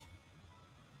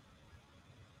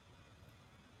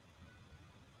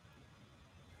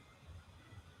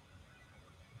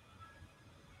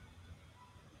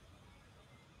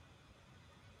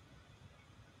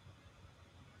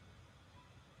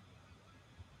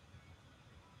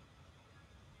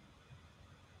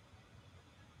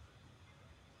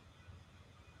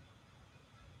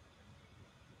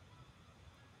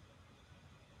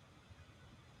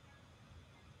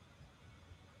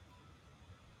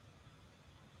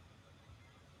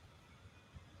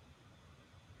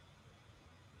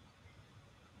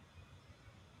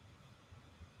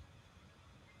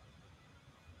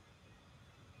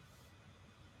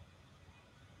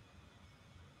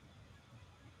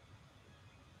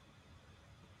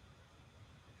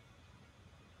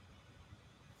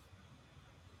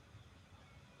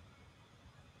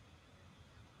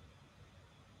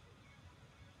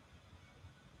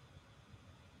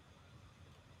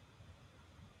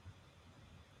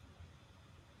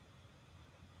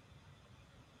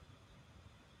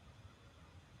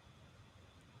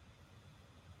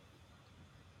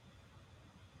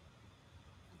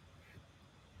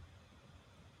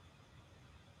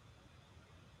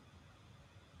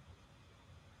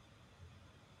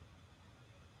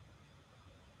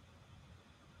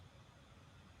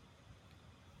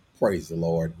Praise the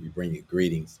Lord. We bring you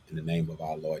greetings in the name of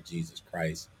our Lord Jesus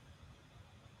Christ,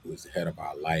 who is the head of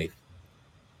our life.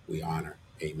 We honor,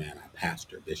 amen, our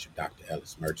pastor, Bishop Dr.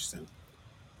 Ellis Murchison,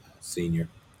 Sr.,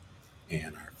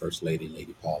 and our First Lady,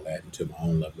 Lady Paulette, and to my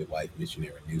own lovely wife,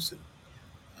 Missionary Newsom.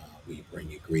 We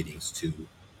bring you greetings to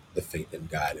the Faith in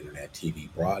God Internet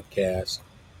TV broadcast,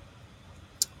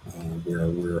 where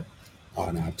we're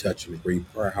on our Touch and Agree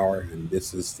prayer hour, and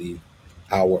this is the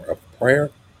hour of prayer.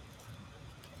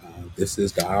 This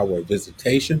is the hour of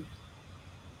visitation.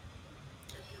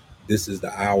 This is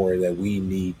the hour that we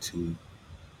need to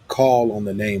call on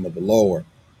the name of the Lord.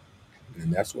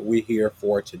 And that's what we're here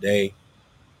for today,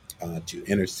 to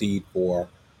intercede for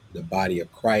the body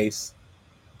of Christ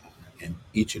and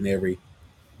each and every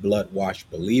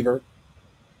blood-washed believer.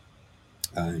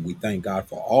 And we thank God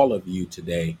for all of you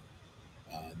today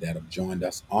that have joined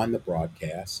us on the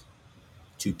broadcast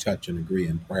to touch and agree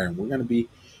in prayer. And we're going to be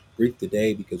brief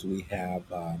today because we have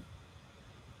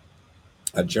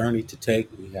a journey to take.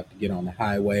 We have to get on the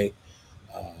highway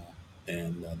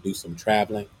and do some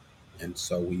traveling. And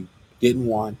so we didn't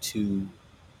want to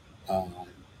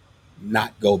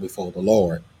not go before the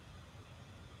Lord.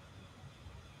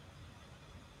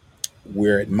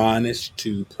 We're admonished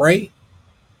to pray,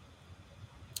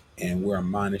 and we're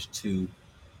admonished to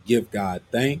give God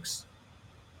thanks.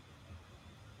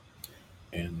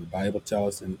 And the Bible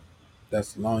tells us in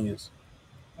Thessalonians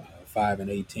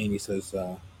 5:18, he says,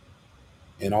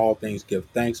 in all things give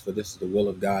thanks, for this is the will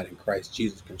of God in Christ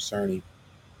Jesus concerning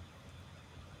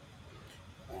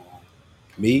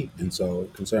me, and so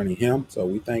concerning him. So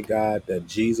we thank God that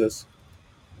Jesus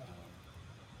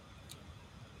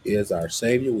is our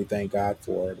Savior. We thank God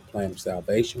for the plan of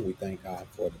salvation. We thank God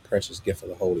for the precious gift of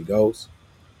the Holy Ghost.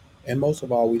 And most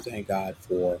of all, we thank God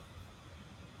for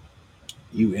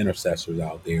you intercessors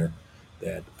out there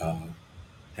that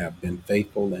have been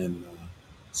faithful in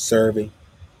serving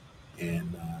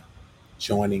and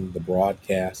joining the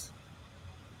broadcast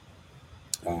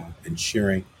and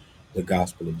sharing the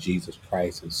gospel of Jesus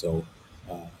Christ. And so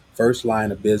first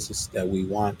line of business that we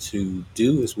want to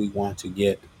do is we want to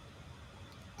get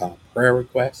prayer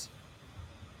requests.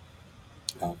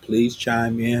 Please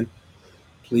chime in.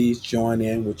 Please join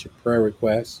in with your prayer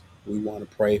requests. We want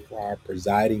to pray for our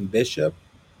presiding bishop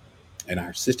and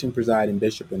our assistant presiding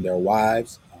bishop and their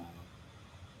wives.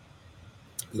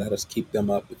 Let us keep them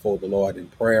up before the Lord in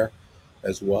prayer,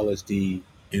 as well as the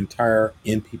entire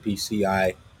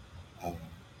NPPCI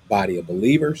body of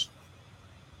believers.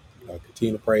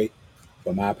 Continue to pray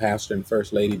for my pastor and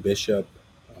First Lady Bishop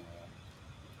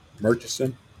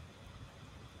Murchison,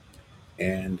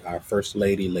 and our First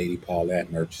Lady, Lady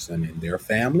Paulette Murchison, and their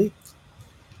family.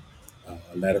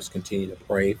 Let us continue to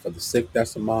pray for the sick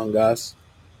that's among us.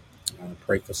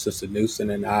 Pray for Sister Newsom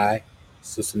and I,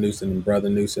 Sister Newsom and Brother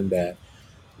Newsom, that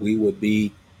we would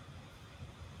be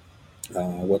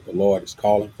what the Lord is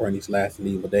calling for in these last and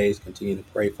evil days. Continue to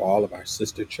pray for all of our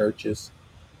sister churches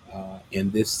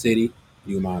in this city,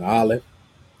 New Mount Olive.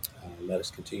 Let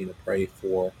us continue to pray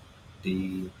for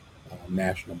the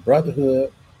National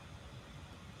Brotherhood,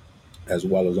 as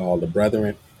well as all the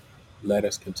brethren. Let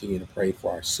us continue to pray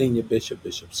for our senior bishop,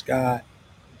 Bishop Scott,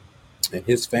 and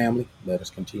his family. Let us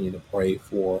continue to pray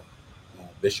for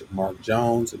Bishop Mark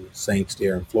Jones and the saints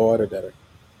there in Florida that are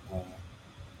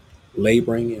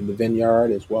laboring in the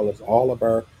vineyard, as well as all of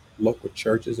our local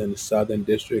churches in the Southern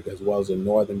District, as well as the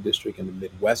Northern District and the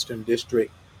Midwestern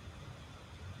District.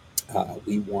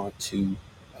 We want to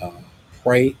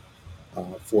pray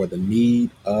for the need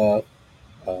of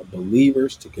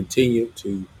believers to continue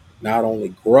to not only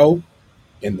grow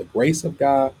in the grace of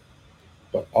God,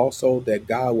 but also that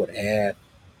God would add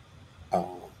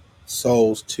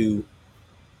souls to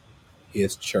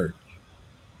his church.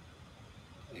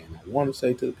 And I want to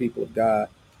say to the people of God,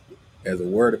 as a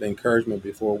word of encouragement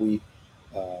before we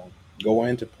go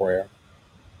into prayer,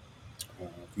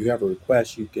 if you have a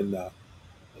request, you can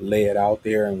lay it out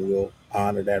there and we'll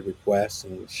honor that request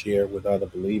and we'll share it with other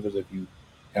believers. If you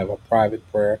have a private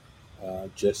prayer,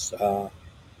 just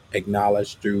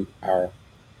acknowledge through our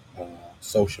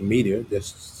social media.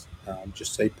 Just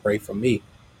say, pray for me,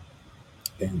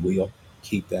 and we'll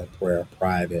keep that prayer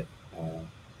private.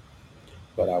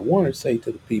 But I want to say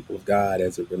to the people of God,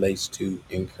 as it relates to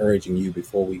encouraging you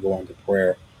before we go into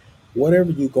prayer,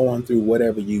 whatever you're going through,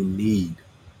 whatever you need,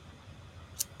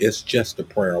 it's just a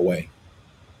prayer away.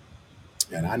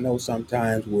 And I know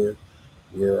sometimes we're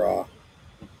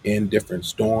in different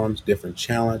storms, different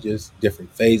challenges,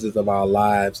 different phases of our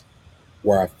lives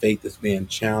where our faith is being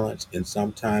challenged. And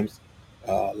sometimes,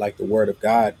 like the Word of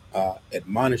God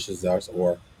admonishes us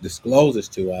or discloses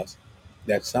to us,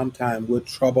 that sometimes we're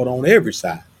troubled on every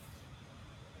side.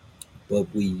 but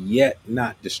we yet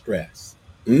not distressed.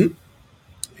 Mm?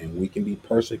 And we can be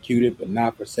persecuted, but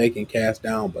not forsaken, cast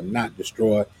down, but not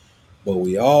destroyed. But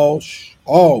we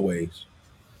always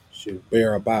should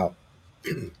bear about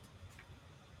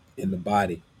in the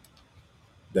body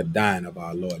the dying of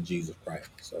our Lord Jesus Christ.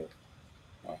 So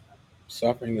uh,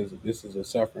 suffering is this is a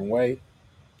suffering way,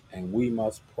 and we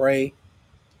must pray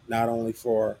not only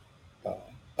for uh,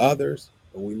 others,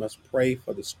 but we must pray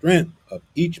for the strength of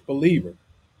each believer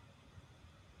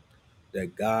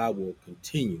that God will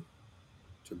continue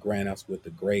to grant us with the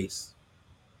grace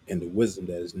and the wisdom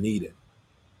that is needed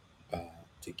uh,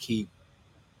 to keep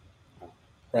uh,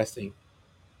 pressing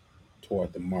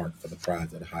toward the mark for the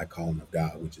prize of the high calling of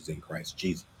God, which is in Christ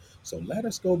Jesus. So let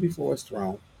us go before his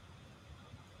throne.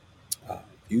 If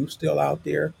you still out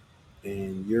there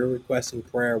and you're requesting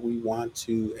prayer, we want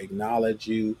to acknowledge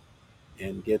you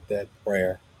and get that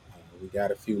prayer. We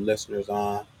got a few listeners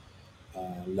on.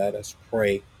 Let us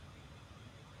pray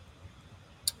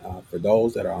for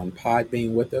those that are on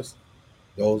Podbean with us,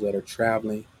 those that are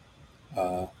traveling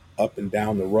uh, up and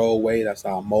down the roadway. That's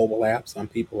our mobile app. Some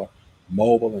people are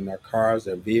mobile in their cars,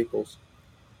 their vehicles.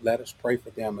 Let us pray for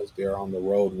them as they're on the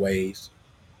roadways,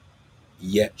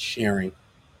 yet sharing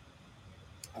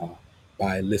uh,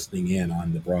 by listening in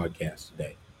on the broadcast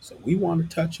today. So we want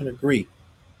to touch and agree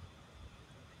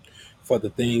for the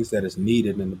things that is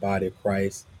needed in the body of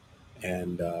Christ,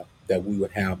 and that we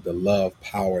would have the love,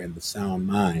 power, and the sound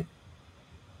mind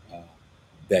uh,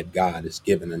 that God has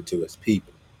given unto his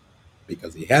people.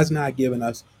 Because he has not given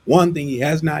us one thing, he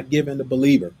has not given the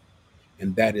believer,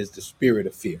 and that is the spirit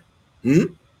of fear.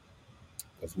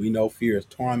 Because we know fear is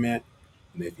torment,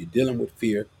 and if you're dealing with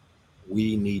fear,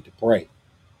 we need to pray.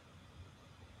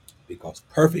 Because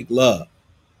perfect love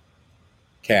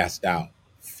casts out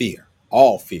fear,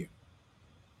 all fear.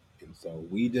 And so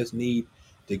we just need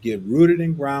to get rooted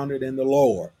and grounded in the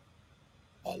Lord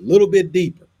a little bit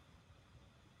deeper,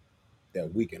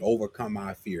 that we can overcome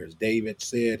our fears. David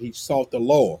said he sought the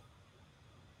Lord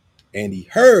and he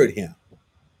heard him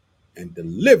and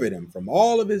delivered him from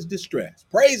all of his distress.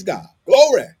 Praise God.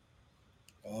 Glory.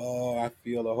 Oh, I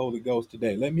feel the Holy Ghost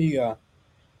today. Let me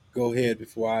go ahead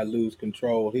before I lose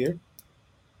control here.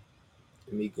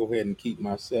 Let me go ahead and keep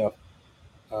myself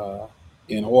uh,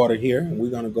 in order here, and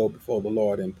we're going to go before the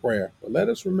Lord in prayer. But let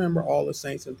us remember all the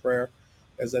saints in prayer.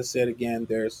 As I said again,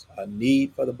 there's a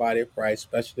need for the body of Christ,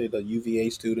 especially the UVA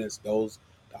students, the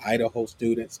Idaho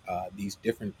students, these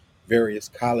different various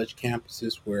college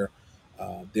campuses where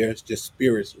there's just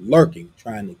spirits lurking,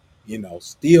 trying to,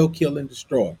 steal, kill, and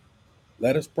destroy.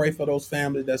 Let us pray for those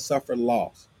families that suffer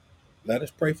loss. Let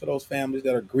us pray for those families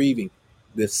that are grieving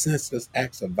the senseless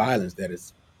acts of violence that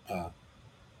is,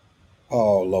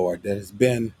 oh Lord, that has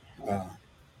been uh,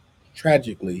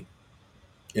 tragically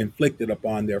inflicted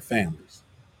upon their families.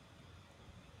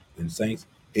 And saints,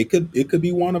 it could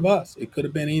be one of us. It could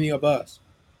have been any of us.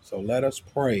 So let us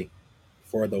pray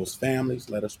for those families.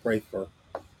 Let us pray for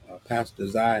Pastor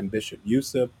Zai and Bishop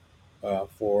Yusuf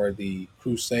for the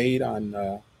crusade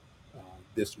on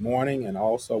this morning, and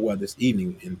also, well, this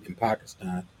evening in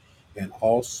Pakistan, and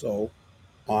also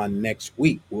on next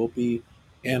week. We'll be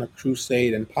in a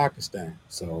crusade in Pakistan.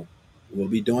 So we'll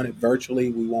be doing it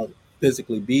virtually. We won't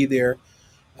physically be there.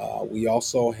 We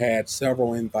also had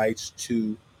several invites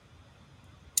to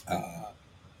uh,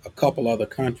 a couple other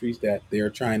countries that they're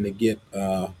trying to get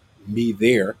me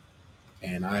there.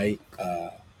 And I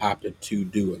opted to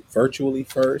do it virtually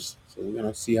first. So we're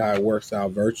going to see how it works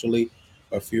out virtually.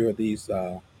 A few of these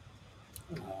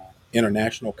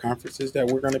international conferences that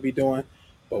we're going to be doing,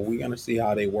 but we're going to see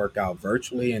how they work out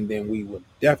virtually. And then we would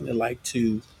definitely like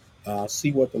to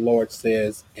see what the Lord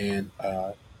says, and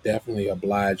definitely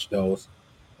oblige those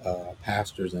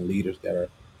pastors and leaders that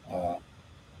are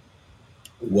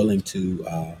willing to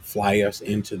fly us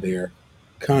into their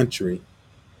country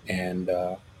and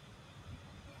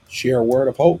share a word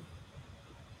of hope.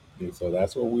 And so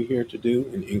that's what we're here to do,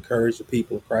 and encourage the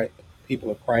people of Christ,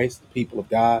 the people of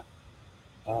God,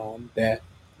 that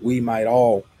we might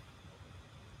all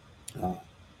uh,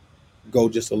 go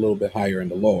just a little bit higher in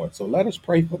the Lord. So let us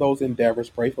pray for those endeavors.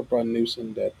 Pray for Brother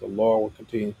Newsom that the Lord will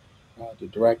continue to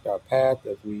direct our path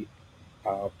as we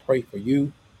pray for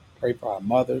you, pray for our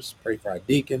mothers, pray for our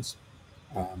deacons.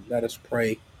 Let us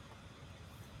pray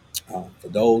for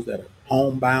those that are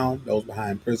homebound, those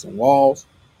behind prison walls.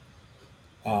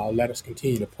 Let us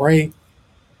continue to pray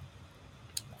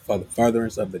for the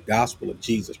furtherance of the gospel of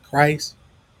Jesus Christ.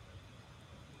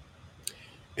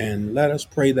 And let us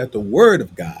pray that the word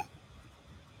of God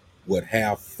would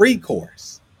have free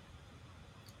course,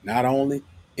 not only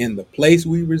in the place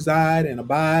we reside and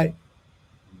abide,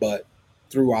 but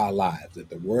through our lives, that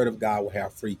the word of God will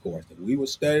have free course, that we will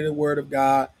study the word of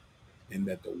God, and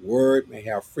that the word may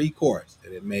have free course,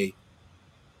 that it may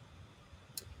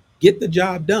get the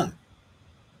job done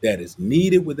that is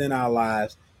needed within our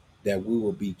lives, that we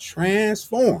will be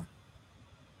transformed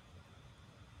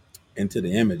into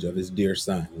the image of his dear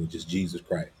son, which is Jesus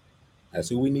Christ. That's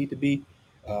who we need to be,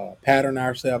 pattern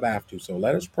ourselves after. So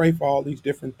let us pray for all these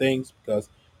different things, because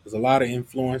there's a lot of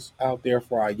influence out there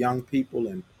for our young people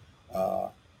and uh,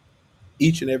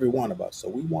 each and every one of us. So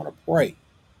we want to pray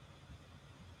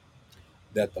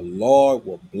that the Lord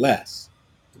will bless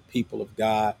the people of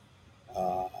God.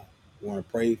 We want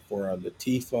to pray for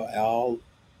Latifa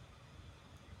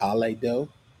Aledo.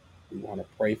 We want to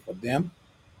pray for them.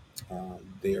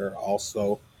 They're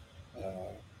also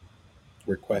uh,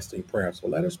 requesting prayer. So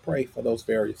let us pray for those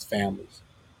various families.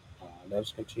 Let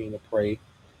us continue to pray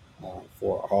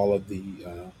for all of the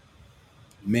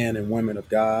men and women of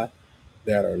God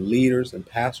that are leaders and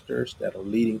pastors that are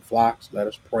leading flocks. Let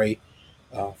us pray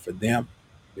for them,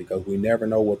 because we never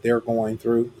know what they're going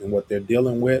through and what they're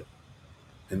dealing with.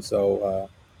 And so,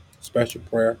 special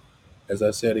prayer, as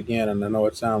I said again, and I know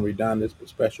it sounds redundant, but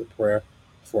special prayer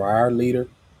for our leader,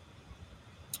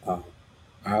 uh,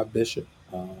 our bishop,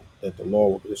 that the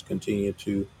Lord will just continue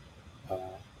to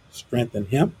uh, strengthen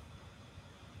him.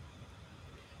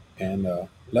 And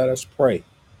let us pray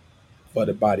for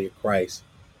the body of Christ,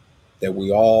 that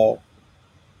we all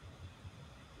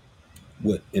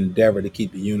would endeavor to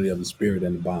keep the unity of the Spirit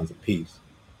and the bonds of peace.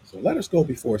 So let us go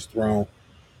before his throne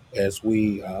as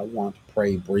we want to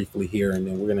pray briefly here, and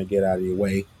then we're going to get out of your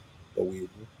way. But we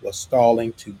were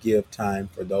stalling to give time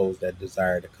for those that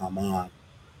desire to come on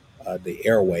the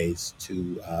airways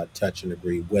to touch and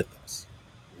agree with us.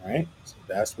 All right, so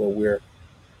that's what we're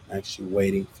actually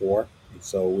waiting for. And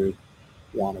so we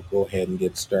want to go ahead and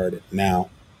get started now.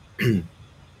 And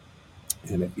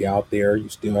if you're out there, you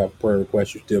still have a prayer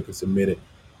request, you still can submit it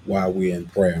while we're in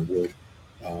prayer. We'll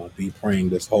be praying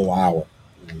this whole hour.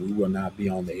 And we will not be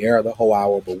on the air the whole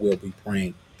hour, but we'll be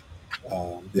praying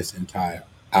this entire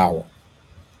hour.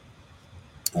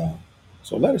 Uh,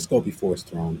 so let us go before his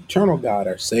throne. Eternal God,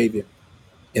 our Savior,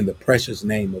 in the precious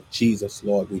name of Jesus,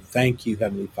 Lord, we thank you,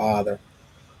 Heavenly Father,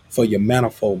 for your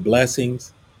manifold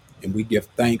blessings. And we give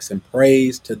thanks and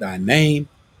praise to thy name,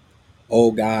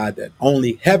 oh God, that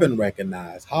only heaven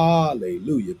recognizes.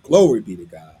 Hallelujah. Glory be to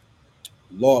God.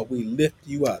 Lord, we lift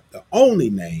you up, the only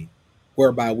name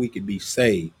whereby we could be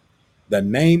saved, the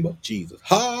name of Jesus.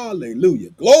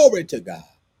 Hallelujah. Glory to God.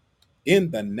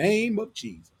 In the name of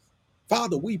Jesus.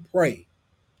 Father, we pray,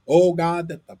 oh God,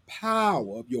 that the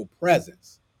power of your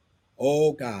presence,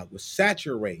 oh God, will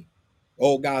saturate,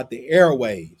 oh God, the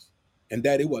airways, and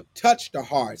that it will touch the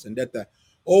hearts, and that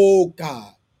oh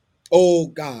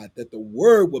God, that the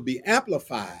word will be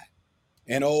amplified,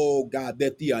 and oh God,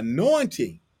 that the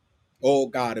anointing, oh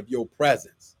God, of your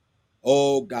presence,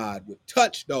 oh God, would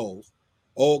touch those,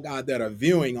 oh God, that are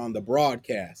viewing on the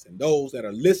broadcast, and those that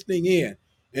are listening in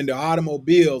their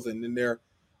automobiles and in their,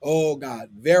 oh God,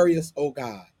 various, oh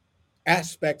God,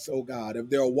 aspects, oh God, of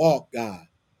their walk, God,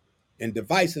 and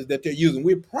devices that they're using.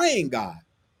 We're praying, God,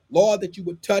 Lord, that you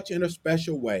would touch in a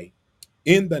special way.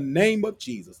 In the name of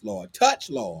Jesus, Lord. Touch,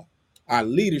 Lord, our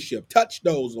leadership. Touch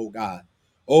those, oh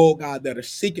God, that are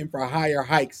seeking for higher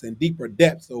heights and deeper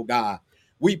depths, oh God.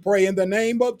 We pray in the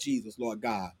name of Jesus, Lord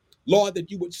God. Lord, that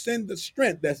you would send the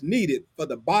strength that's needed for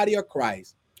the body of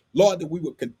Christ. Lord, that we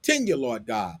would continue, Lord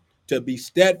God, to be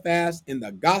steadfast in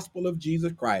the gospel of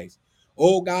Jesus Christ.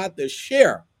 Oh God, to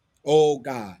share, oh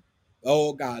God,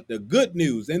 the good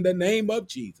news in the name of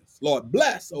Jesus. Lord,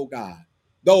 bless, oh God,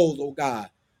 those, oh God,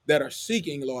 that are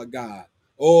seeking, Lord God,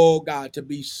 oh God, to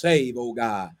be saved, oh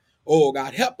God. Oh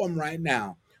God, help them right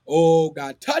now. Oh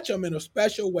God, touch them in a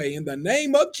special way in the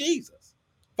name of Jesus.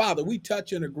 Father, we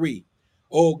touch and agree,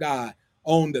 oh God,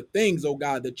 on the things, oh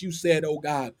God, that you said, oh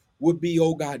God, would be,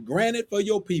 oh God, granted for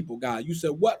your people, God. You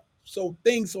said, what so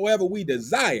things soever we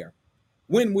desire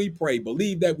when we pray,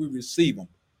 believe that we receive them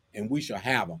and we shall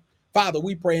have them. Father,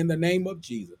 we pray in the name of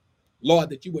Jesus, Lord,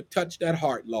 that you would touch that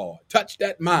heart, Lord, touch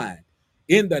that mind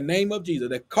in the name of Jesus.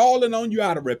 They're calling on you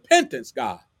out of repentance,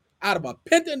 God, out of a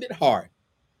penitent heart.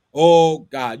 Oh,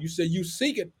 God, you say you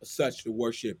seek it such to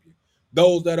worship you,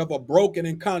 those that have a broken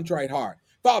and contrite heart.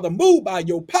 Father, move by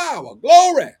your power.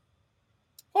 Glory.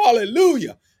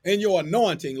 Hallelujah. And your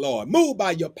anointing, Lord. Move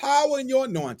by your power and your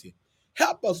anointing.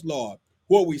 Help us, Lord,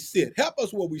 where we sit. Help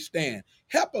us where we stand.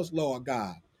 Help us, Lord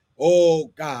God.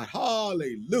 Oh, God.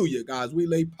 Hallelujah, God. As we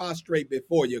lay prostrate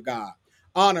before you, God.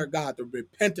 Honor, God, the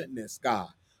repentantness, God,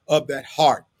 of that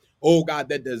heart. Oh, God,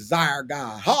 that desire,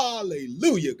 God.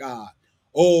 Hallelujah, God.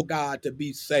 oh God, to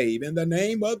be saved in the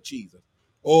name of Jesus.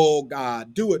 Oh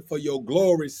God, do it for your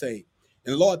glory's sake.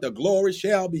 And Lord, the glory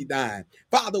shall be thine.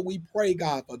 Father, we pray,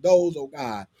 God, for those, oh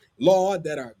God, Lord,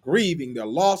 that are grieving the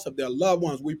loss of their loved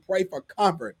ones. We pray for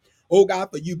comfort. Oh God,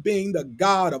 for you being the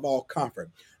God of all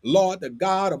comfort. Lord, the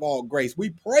God of all grace.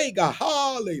 We pray, God,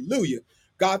 hallelujah.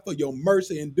 God, for your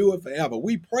mercy endure forever.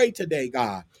 We pray today,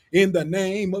 God, in the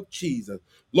name of Jesus.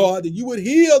 Lord, that you would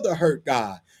heal the hurt,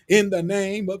 God, in the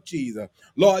name of Jesus.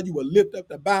 Lord, you would lift up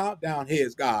the bowed down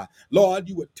heads, God. Lord,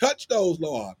 you would touch those,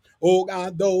 Lord. Oh,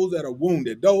 God, those that are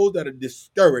wounded, those that are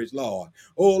discouraged, Lord.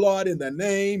 Oh, Lord, in the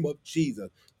name of Jesus.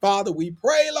 Father, we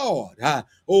pray, Lord,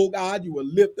 oh God, you will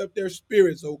lift up their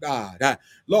spirits, oh God,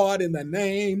 Lord, in the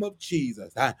name of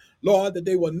Jesus, Lord, that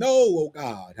they will know, oh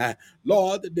God,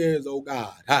 Lord, that there's, oh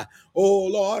God, oh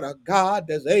Lord, a God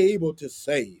that's able to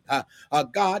save, a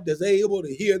God that's able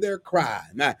to hear their cry,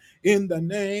 in the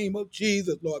name of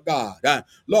Jesus, Lord God,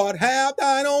 Lord, have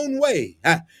thine own way,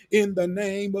 in the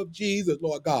name of Jesus,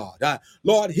 Lord God,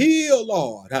 Lord, heal,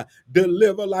 Lord,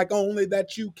 deliver like only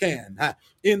that you can,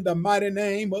 in the mighty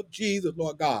name of Jesus,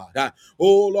 Lord God.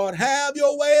 Oh, Lord, have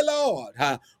your way, Lord.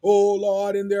 Oh,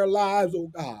 Lord, in their lives, oh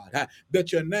God,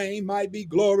 that your name might be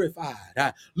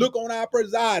glorified. Look on our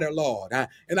presider, Lord,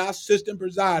 and our assistant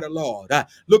presider, Lord.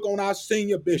 Look on our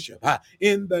senior bishop,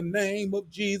 in the name of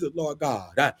Jesus, Lord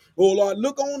God. Oh, Lord,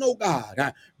 look on, oh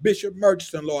God, Bishop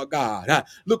Murchison, Lord God.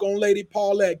 Look on Lady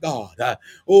Paulette, God.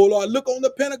 Oh, Lord, look on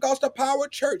the Pentecostal Power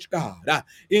Church, God,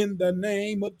 in the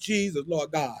name of Jesus,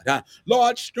 Lord God.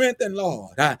 Lord, strengthen,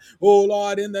 Lord. Oh,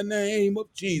 Lord, in the name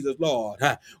of Jesus, Lord.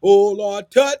 Oh,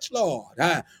 Lord, touch, Lord.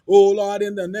 Oh, Lord,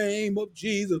 in the name of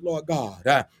Jesus, Lord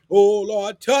God. Oh,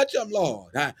 Lord, touch them,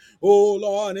 Lord. Oh,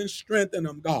 Lord, and strengthen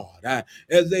them, God,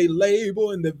 as they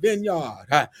labor in the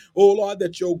vineyard. Oh, Lord,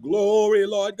 that your glory,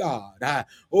 Lord God,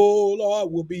 oh,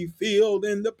 Lord, will be filled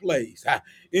in the place.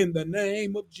 In the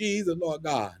name of Jesus, Lord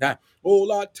God. Oh,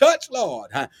 Lord, touch,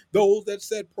 Lord, those that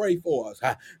said pray for us.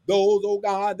 Those, oh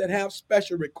God, that have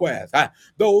special requests.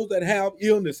 Those that have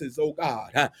illnesses, oh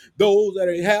God. Those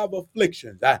that have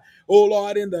afflictions. Oh,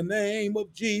 Lord, in the name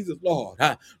of Jesus, Lord.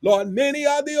 Lord, many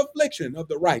are the affliction of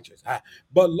the righteous.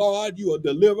 But, Lord, you will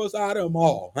deliver us out of them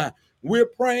all. We're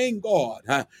praying,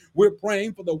 God. We're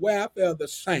praying for the welfare of the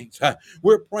saints.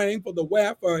 We're praying for the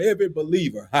welfare of every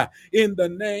believer. In the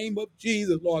name of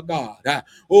Jesus, Lord God.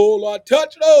 Oh, Lord,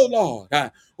 touch those, Lord.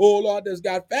 Oh, Lord, that's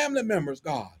got family members,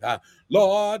 God.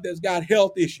 Lord, that's got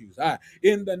health issues.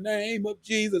 In the name of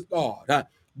Jesus, God.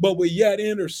 But we're yet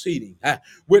interceding.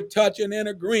 We're touching and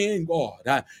agreeing,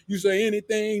 God. You say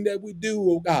anything that we do,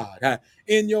 oh God,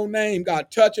 in your name,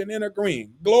 God, touching and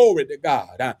agreeing. Glory to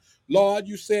God. Lord,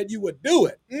 you said you would do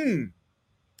it.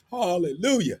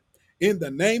 Hallelujah. In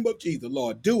the name of Jesus,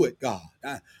 Lord, do it, God.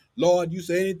 Lord, you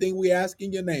say anything we ask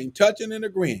in your name, touching and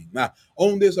agreeing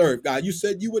on this earth, God. You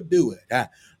said you would do it.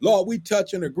 Lord, we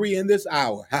touch and agree in this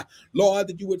hour. Lord,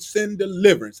 that you would send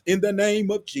deliverance in the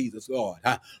name of Jesus, Lord.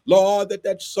 Lord, that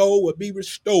that soul would be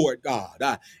restored,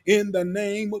 God. In the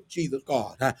name of Jesus,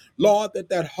 God. Lord, that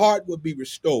that heart would be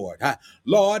restored.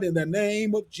 Lord, in the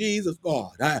name of Jesus,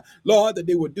 God. Lord, that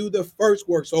they would do the first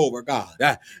works over, God.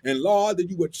 And Lord, that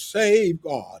you would save,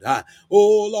 God.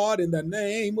 Oh, Lord, in the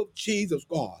name of Jesus,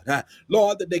 God.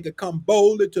 Lord, that they could come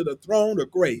boldly to the throne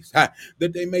of grace, that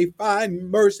they may find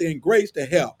mercy and grace to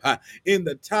help in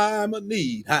the time of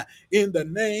need. In the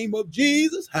name of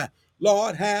Jesus,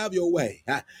 Lord, have your way.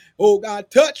 Oh,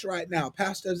 God, touch right now,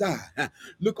 Pastor Zai.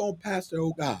 Look on Pastor,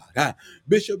 oh God,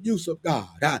 Bishop Yusuf,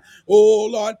 God. Oh,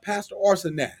 Lord, Pastor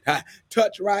Orsonet.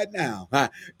 Touch right now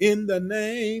in the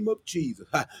name of Jesus.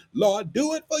 Lord,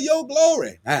 do it for your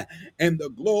glory, and the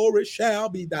glory shall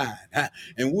be thine.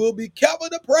 And we'll be careful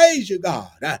to praise you,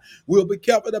 God. We'll be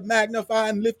careful to magnify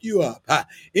and lift you up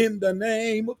in the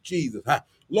name of Jesus.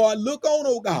 Lord, look on,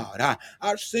 oh God,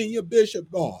 our senior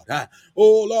bishop, God.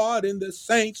 Oh, Lord, in the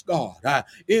saints, God,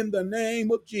 in the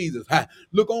name of Jesus.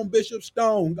 Look on Bishop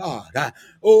Stone, God.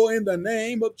 Oh, in the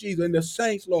name of Jesus, in the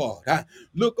saints, Lord.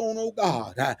 Look on, oh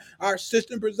God, our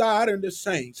assistant presider and the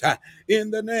saints.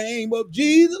 In the name of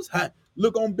Jesus.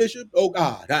 Look on Bishop, oh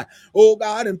God,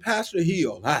 and Pastor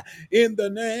Hill, in the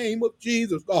name of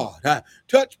Jesus, God.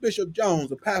 Touch Bishop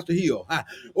Jones and Pastor Hill,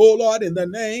 oh Lord, in the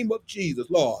name of Jesus,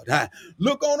 Lord.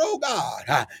 Look on, oh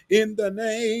God, in the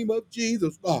name of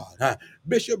Jesus, God.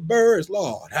 Bishop Burris,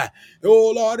 Lord,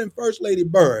 oh Lord, and First Lady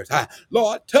Burris,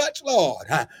 Lord, touch, Lord,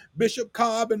 Bishop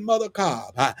Cobb and Mother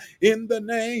Cobb, in the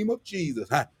name of Jesus.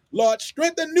 Lord,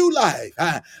 strengthen new life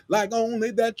like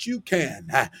only that you can.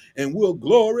 And we'll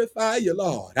glorify you,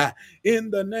 Lord, in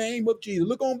the name of Jesus.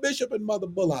 Look on Bishop and Mother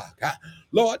Bullock.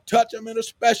 Lord, touch them in a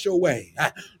special way.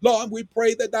 Lord, we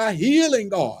pray that thy healing,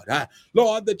 God,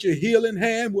 Lord, that your healing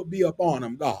hand would be upon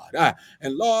them, God.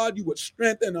 And Lord, you would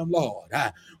strengthen them, Lord.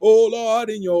 Oh, Lord,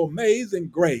 in your amazing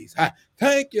grace.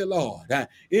 Thank you, Lord,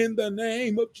 in the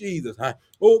name of Jesus.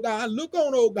 Oh, God, look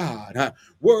on, oh, God,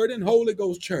 Word and Holy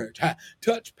Ghost Church.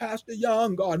 Touch Pastor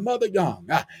Young, God, Mother Young,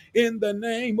 in the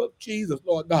name of Jesus,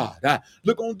 Lord God.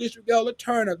 Look on District Elder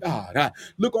Turner, God.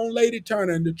 Look on Lady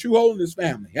Turner and the True Holiness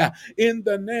family. In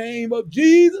the name of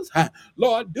Jesus,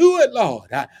 Lord, do it,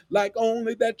 Lord, like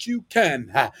only that you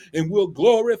can. And we'll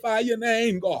glorify your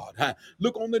name, God.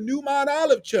 Look on the New Mount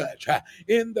Olive Church,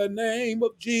 in the name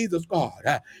of Jesus, God.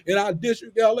 In our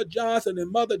District Elder Johnson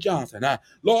and Mother Johnson,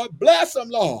 Lord, bless them,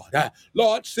 Lord.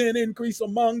 Lord, send increase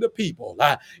among the people.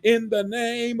 In the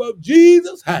name of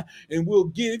Jesus, and we'll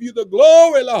give you the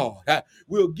glory, Lord.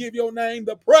 We'll give your name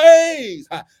the praise.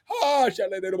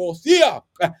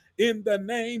 In the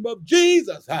name of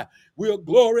Jesus, we'll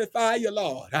glorify you,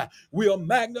 Lord. We'll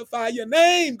magnify your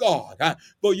name, God,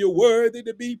 for you're worthy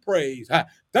to be praised.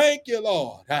 Thank you,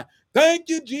 Lord. Thank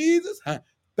you, Jesus.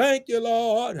 Thank you,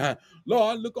 Lord.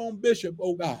 Lord, look on Bishop,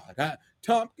 oh God.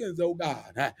 Tompkins, oh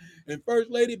God, and First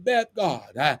Lady Beth,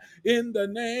 God, in the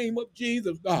name of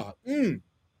Jesus, God.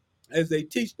 As they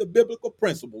teach the biblical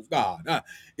principles, God,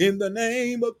 in the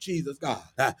name of Jesus, God.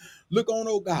 Look on,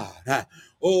 oh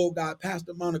God,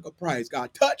 Pastor Monica Price,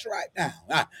 God, touch right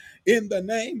now, in the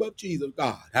name of Jesus,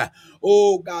 God.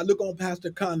 Oh God, look on Pastor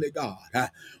Conley,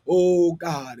 God. Oh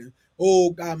God,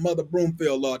 oh God, Mother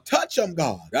Broomfield, Lord, touch them,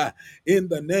 God, in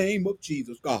the name of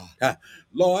Jesus, God.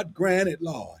 Lord, grant it,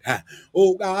 Lord.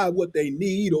 Oh God, what they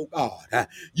need, oh God.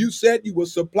 You said you will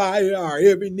supply our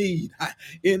every need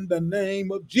in the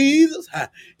name of Jesus.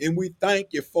 And we thank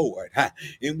you for it.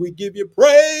 And we give you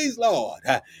praise, Lord,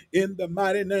 in the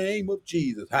mighty name of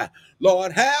Jesus.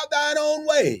 Lord, have thine own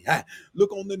way.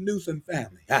 Look on the Newsom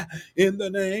family in the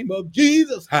name of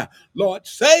Jesus. Lord,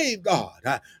 save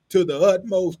God to the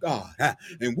utmost, God.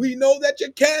 And we know that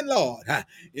you can, Lord.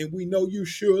 And we know you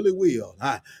surely will.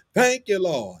 Thank you,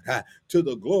 Lord, to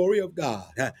the glory of God.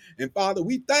 And Father,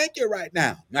 we thank you right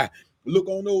now. Look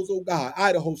on those, oh God,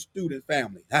 Idaho student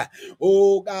families.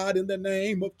 Oh God, in the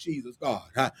name of Jesus,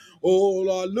 God. Oh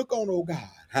Lord, look on, oh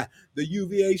God, the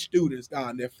UVA students,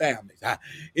 God, and their families.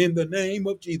 In the name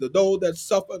of Jesus, those that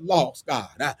suffered loss,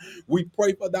 God. We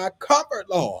pray for thy comfort,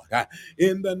 Lord.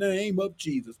 In the name of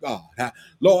Jesus, God.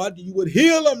 Lord, you would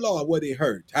heal them, Lord, where they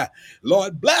hurt.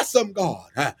 Lord, bless them,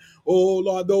 God. Oh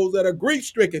Lord, those that are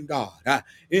grief-stricken, God.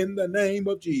 In the name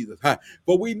of Jesus.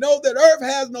 For we know that earth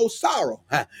has no sorrow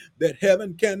that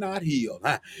heaven cannot heal.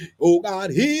 Oh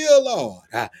God, heal, Lord,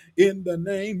 in the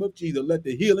name of Jesus. Let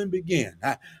the healing begin.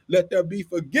 Let there be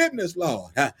forgiveness,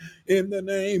 Lord, in the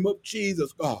name of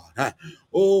Jesus, God.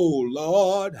 Oh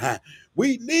Lord,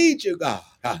 we need you, God.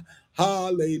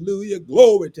 Hallelujah.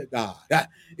 Glory to God.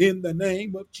 In the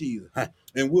name of Jesus.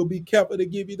 And we'll be careful to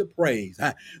give you the praise.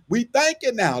 We thank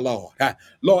you now, Lord.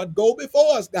 Lord, go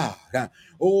before us, God.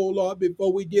 Oh, Lord,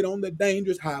 before we get on the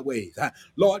dangerous highways.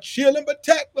 Lord, shield and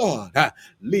protect, Lord.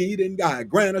 Lead and guide.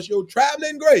 Grant us your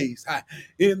traveling grace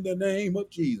in the name of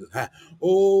Jesus.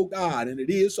 Oh, God, and it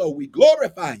is so. We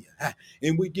glorify you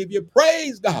and we give you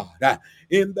praise, God,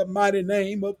 in the mighty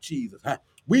name of Jesus.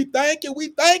 We thank you,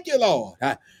 Lord.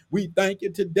 We thank you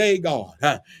today, God,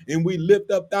 and we lift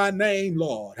up thy name,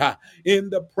 Lord, in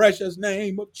the precious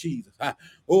name of Jesus.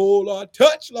 Oh, Lord,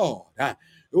 touch, Lord.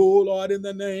 Oh, Lord, in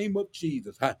the name of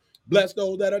Jesus. Bless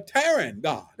those that are tearing,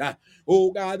 God.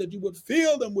 Oh, God, that you would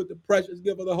fill them with the precious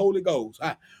gift of the Holy Ghost.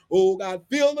 Oh, God,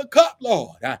 fill the cup,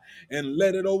 Lord, and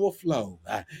let it overflow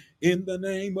in the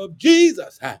name of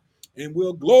Jesus. And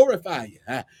we'll glorify you,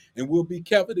 and we'll be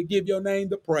careful to give your name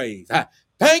the praise.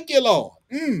 Thank you, Lord.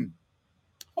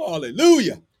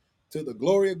 Hallelujah. To the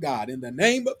glory of God in the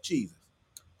name of Jesus.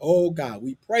 Oh, God,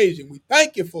 we praise you. We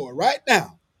thank you for it right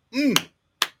now.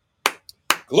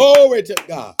 Glory to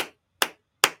God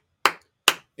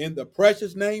in the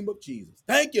precious name of Jesus.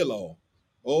 Thank you, Lord.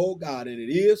 Oh, God, and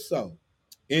it is so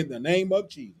in the name of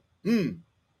Jesus.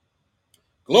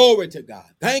 Glory to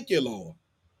God. Thank you, Lord.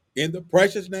 In the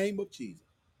precious name of Jesus.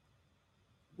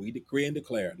 We decree and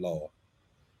declare it, Lord.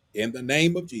 In the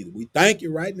name of Jesus. We thank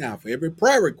you right now for every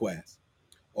prayer request.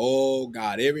 Oh,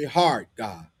 God, every heart,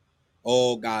 God.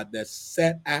 Oh, God, that's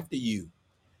set after you.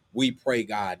 We pray,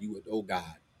 God, you would, oh,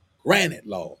 God, grant it,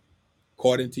 Lord,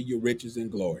 according to your riches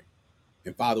and glory.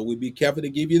 And, Father, we be careful to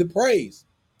give you the praise,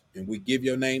 and we give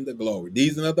your name the glory.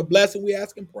 These and other blessings we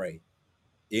ask and pray.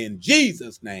 in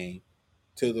Jesus' name,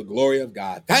 to the glory of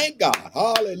God. Thank God.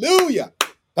 Hallelujah.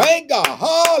 Thank God.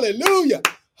 Hallelujah.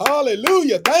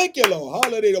 Hallelujah. Thank you, Lord.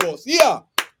 Hallelujah.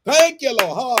 Thank you,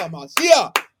 Lord.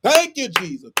 Hallelujah. Thank you,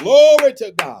 Jesus. Glory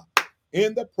to God.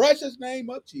 In the precious name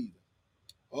of Jesus.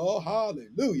 Oh,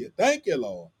 hallelujah. Thank you,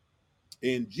 Lord.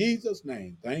 In Jesus'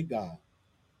 name. Thank God.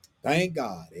 Thank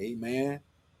God. Amen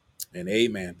and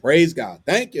amen. Praise God.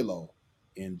 Thank you, Lord.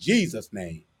 In Jesus'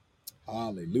 name.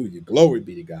 Hallelujah. Glory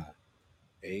be to God.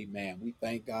 Amen. We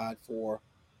thank God for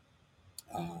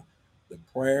the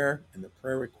prayer and the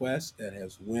prayer request that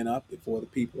has went up before the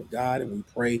people of God, and we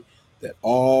pray that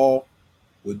all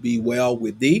would be well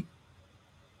with thee.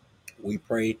 We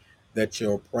pray that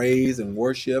your praise and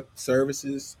worship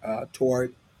services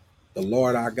toward the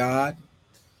Lord our God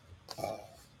uh,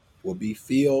 will be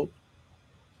filled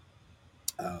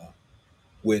uh,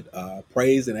 with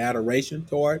praise and adoration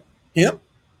toward him,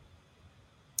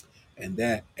 and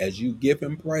that as you give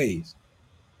him praise,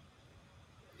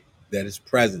 that his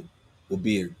presence will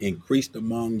be increased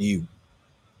among you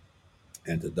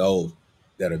and to those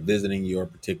that are visiting your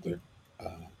particular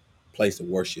uh, place of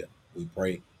worship. We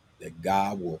pray that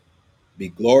God will be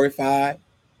glorified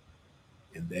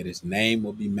and that his name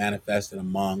will be manifested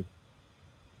among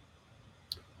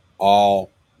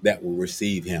all that will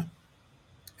receive him.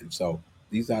 And so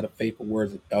these are the faithful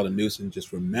words of Elder Newsom.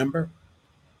 Just remember,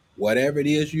 whatever it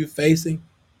is you're facing,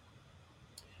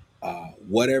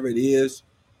 whatever it is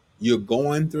you're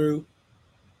going through,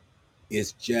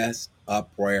 is just a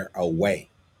prayer away.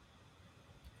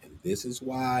 And this is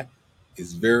why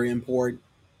it's very important.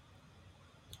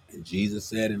 And Jesus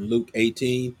said in Luke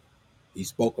 18, he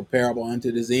spoke a parable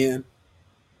unto this end,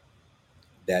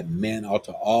 that men ought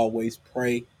to always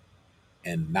pray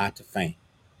and not to faint.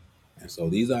 And so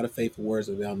these are the faithful words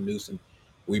of Elder Newsom.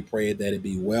 We pray that it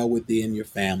be well with thee and your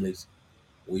families.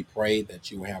 We pray that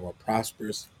you have a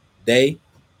prosperous day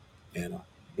and a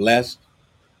blessed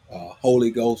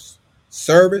Holy Ghost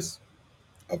service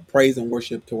of praise and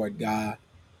worship toward God.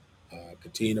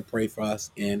 Continue to pray for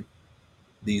us in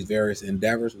these various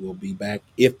endeavors. We'll be back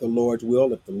if the Lord's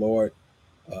will. If the Lord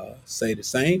say the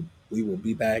same, we will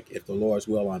be back if the Lord's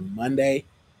will on Monday,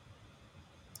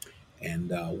 and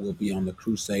we'll be on the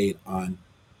crusade on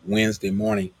Wednesday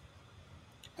morning,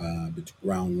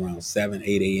 around 7,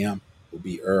 8 a.m. We'll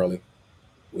be early.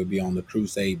 We'll be on the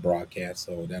crusade broadcast,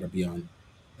 so that'll be on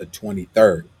the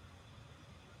 23rd.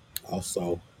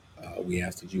 Also, we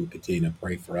ask that you would continue to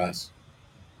pray for us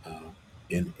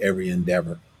in every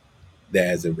endeavor that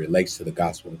as it relates to the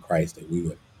gospel of Christ, that we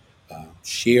would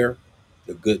share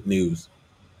the good news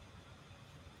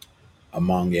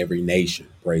among every nation,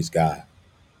 praise God,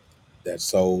 that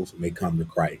souls may come to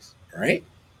Christ. All right.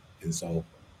 And so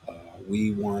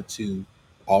we want to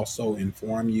also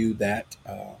inform you that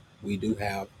we do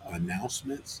have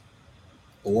announcements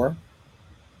for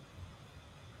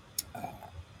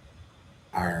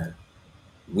our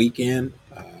weekend.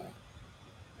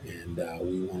 And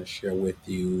we want to share with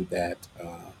you that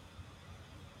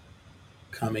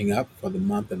coming up for the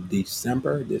month of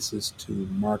December, this is to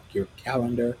mark your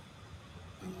calendar.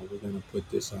 We're going to put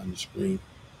this on the screen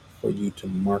for you to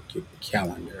mark your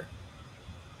calendar.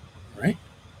 All right.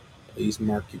 Please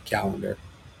mark your calendar.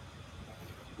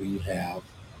 We have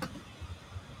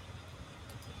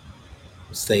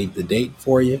saved the date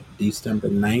for you. December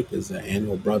 9th is the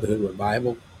annual Brotherhood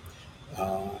Revival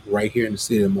right here in the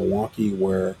city of Milwaukee,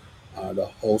 where the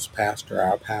host pastor,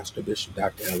 our pastor, Bishop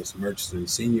Dr. Ellis Murchison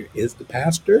Sr., is the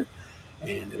pastor.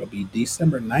 And it'll be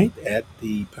December 9th at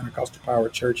the Pentecostal Power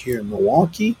Church here in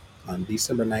Milwaukee on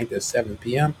December 9th at 7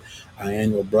 p.m. Our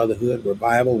annual Brotherhood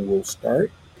Revival will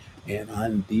start, and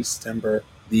on December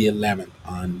the 11th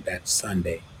on that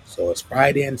Sunday. So it's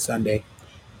Friday and Sunday.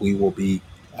 We will be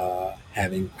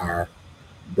having our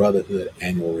Brotherhood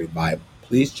Annual Revival.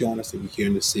 Please join us if you're here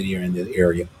in the city or in the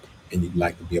area and you'd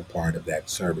like to be a part of that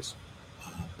service.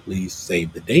 Please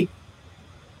save the date.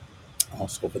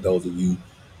 Also, for those of you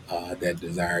that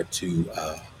desire to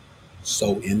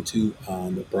sow into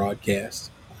the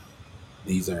broadcast,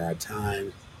 these are our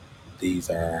times. These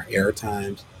are our air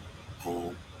times.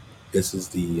 Um, this is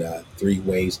the 3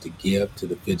 ways to give to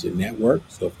the Fidget Network.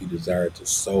 So if you desire to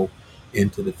sow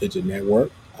into the Fidget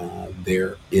Network,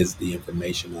 there is the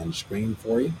information on the screen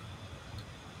for you.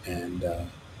 And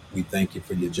we thank you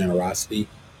for your generosity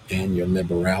and your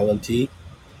liberality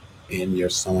in your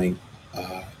sowing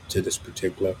to this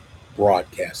particular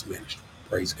broadcast ministry.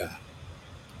 Praise God.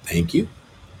 Thank you.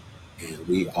 And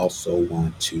we also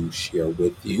want to share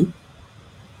with you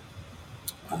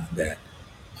that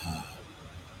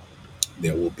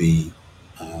there will be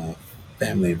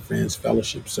family and friends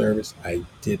fellowship service. I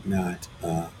did not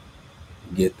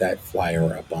get that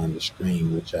flyer up on the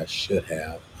screen, which I should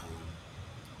have.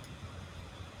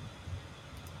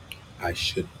 I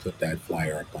should put that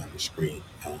flyer up on the screen.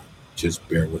 Just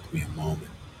bear with me a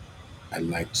moment. I'd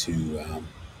like to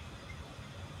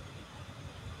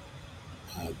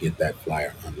get that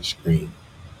flyer on the screen.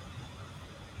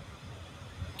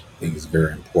 I think it's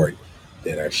very important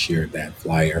that I share that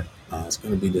flyer. It's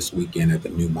going to be this weekend at the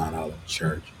New Mount Olive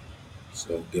Church.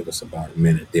 So give us about a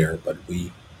minute there. But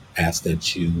we ask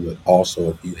that you would also,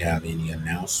 if you have any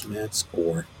announcements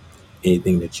or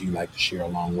anything that you'd like to share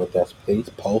along with us, please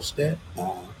post it.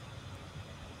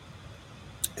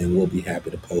 And we'll be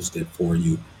happy to post it for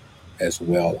you as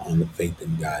well on the Faith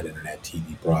in God Internet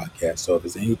TV broadcast. So if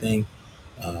there's anything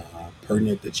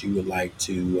pertinent that you would like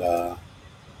to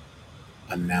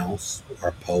announce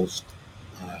or post,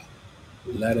 uh,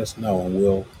 let us know, and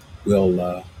we'll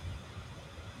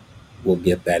we'll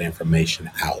get that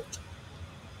information out.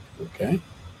 Okay,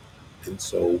 and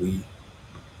so we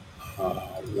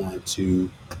want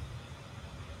to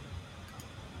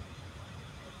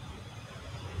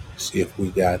see if we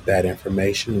got that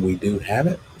information. We do have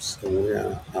it, so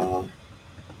we're going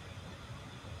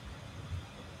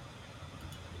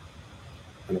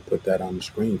to put that on the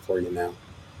screen for you now.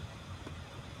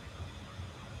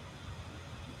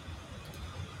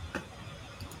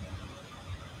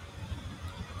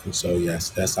 And so, yes,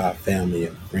 that's our family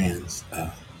and friends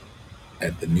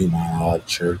at the New Mount Olive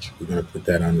Church. We're going to put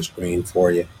that on the screen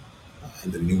for you.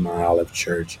 The New Mount Olive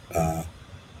Church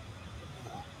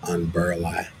on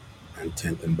Burleigh, on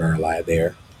 10th and Burleigh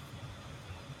there,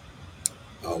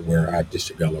 where our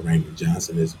District Elder Raymond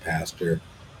Johnson is a pastor.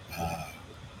 Uh,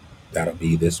 that'll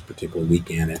be this particular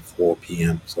weekend at 4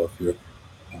 p.m. So if you're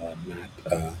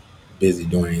not busy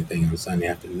doing anything on Sunday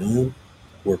afternoon,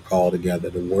 we're called together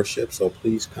to worship. So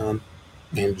please come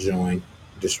and join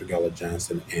District Elder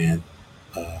Johnson and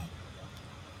uh,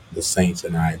 the saints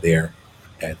and I there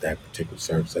at that particular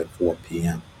service at 4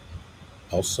 p.m.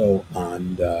 Also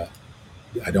on the,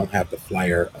 I don't have the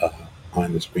flyer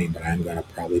on the screen, but I'm going to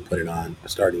probably put it on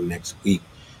starting next week.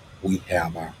 We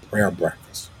have our prayer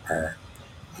breakfast, our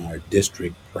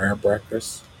district prayer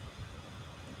breakfast,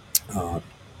 uh,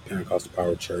 Pentecostal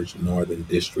Power Church Northern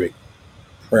District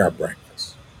prayer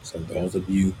breakfast. So those of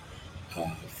you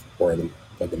uh, for the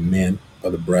for the men, for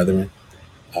the brethren,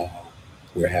 uh,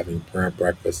 we're having prayer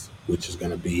breakfast, which is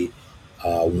going to be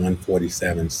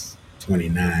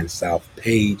 14729 South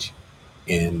Page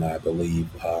in, I believe,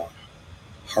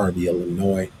 Harvey,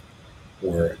 Illinois,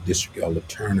 where District Elder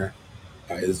Turner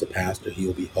is the pastor.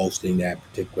 He'll be hosting that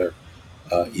particular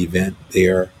event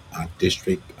there.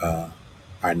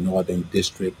 Our Northern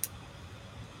District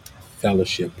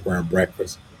Fellowship Prayer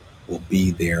Breakfast will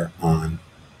be there on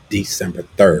December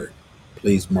 3rd.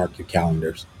 Please mark your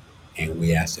calendars. And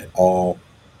we ask that all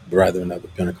brethren of the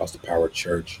Pentecostal Power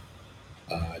Church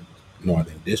uh,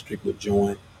 Northern District would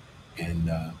join and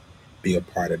be a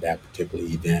part of that particular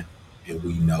event. And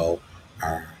we know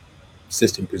our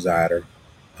assistant presider,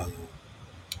 uh,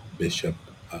 Bishop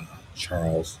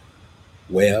Charles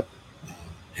Webb, uh,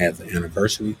 has an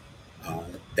anniversary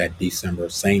that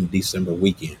same December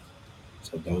weekend.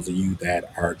 So those of you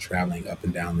that are traveling up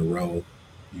and down the road,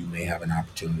 you may have an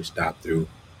opportunity to stop through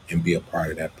and be a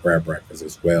part of that prayer breakfast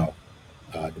as well,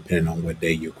 depending on what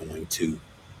day you're going to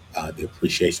the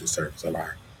appreciation service of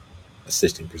our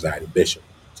assistant presiding bishop.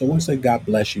 So I want to say God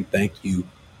bless you. Thank you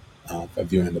for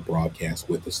viewing the broadcast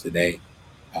with us today.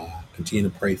 Continue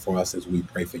to pray for us as we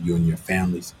pray for you and your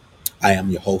families. I am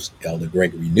your host, Elder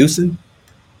Gregory Newsom,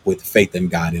 with Faith in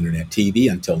God Internet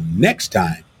TV. Until next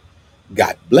time,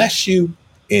 God bless you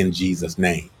in Jesus'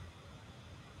 name.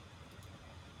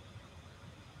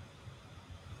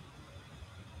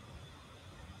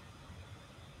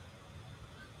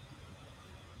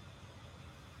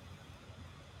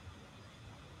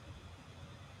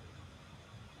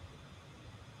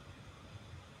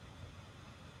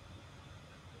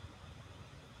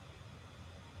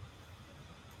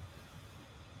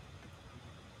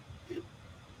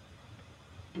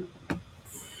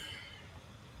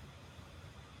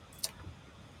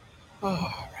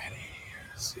 All righty.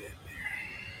 That's it.